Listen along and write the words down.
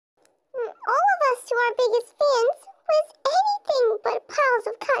our biggest fans was anything but piles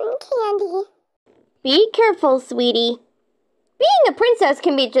of cotton candy. Be careful, sweetie. Being a princess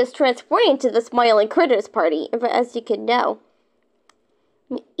can be just transporting to the Smiling Critters party, as you can know.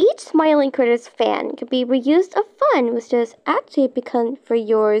 Each Smiling Critters fan can be reused of fun, which does actually become for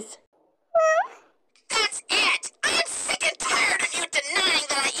yours. Well, That's it! I'm sick and tired of you denying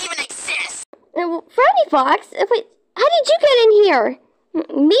that I even exist! Frowny Fox, wait, how did you get in here?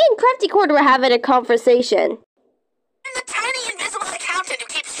 Me and CraftyCorn were having a conversation. I'm the tiny invisible accountant who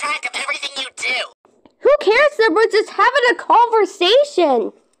keeps track of everything you do! Who cares that we're just having a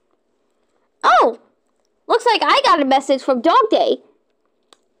conversation? Oh, looks like I got a message from Dog Day.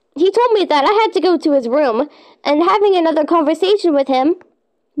 He told me that I had to go to his room and having another conversation with him.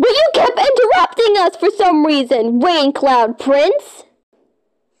 But you kept interrupting us for some reason, Rain Cloud Prince.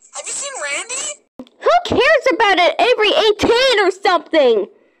 Have you seen Randy? Who cares about it every 18 or something?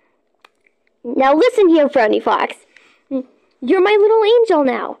 Now listen here, Frowny Fox. You're my little angel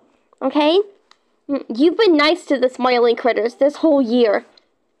now, okay? You've been nice to the Smiling Critters this whole year.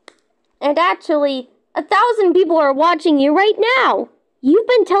 And actually, 1,000 people are watching you right now. You've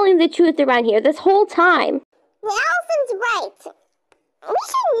been telling the truth around here this whole time. Allison's right. We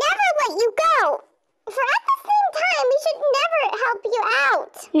should never let you go. For at the same time, we should never help you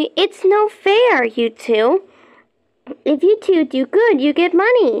out. It's no fair, you two. If you two do good, you get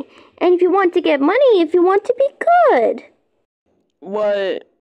money. And if you want to get money, if you want to be good. What